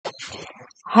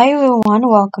Hi everyone,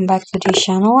 welcome back to the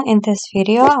channel. In this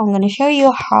video, I'm going to show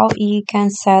you how you can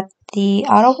set the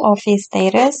out of office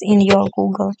status in your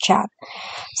Google Chat.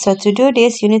 So to do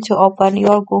this, you need to open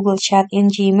your Google Chat in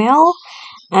Gmail,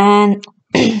 and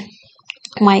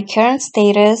my current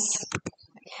status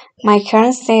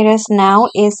now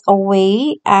is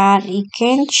away, and you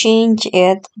can change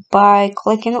it by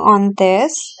clicking on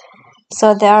this.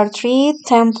 So there are three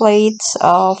templates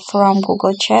from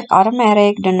Google Chat: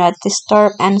 automatic, do not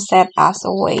disturb, and set as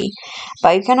away.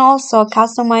 But you can also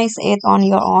customize it on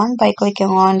your own by clicking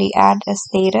on the add a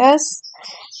status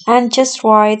and just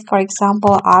write, for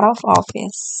example, out of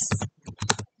office.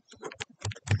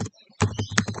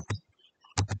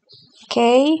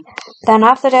 Okay, then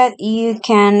after that you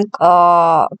can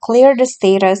clear the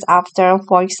status after,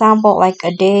 for example, like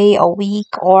a day, a week,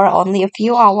 or only a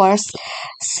few hours.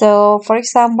 So for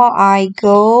example, I'm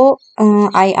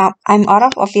out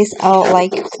of office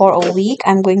like for a week.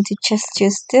 I'm going to just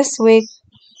choose this week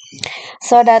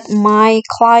so that my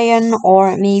client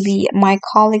or maybe my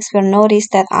colleagues will notice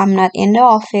that I'm not in the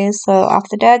office. So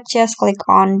after that, just click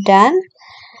on done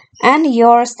and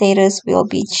your status will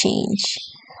be changed.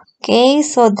 Okay,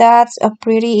 so that's a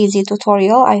pretty easy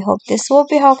tutorial. I hope this will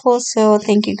be helpful. So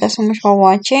thank you guys so much for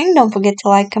watching. Don't forget to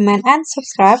like, comment, and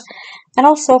subscribe. And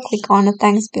also click on the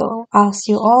thanks below. I'll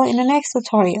see you all in the next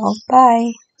tutorial.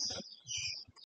 Bye.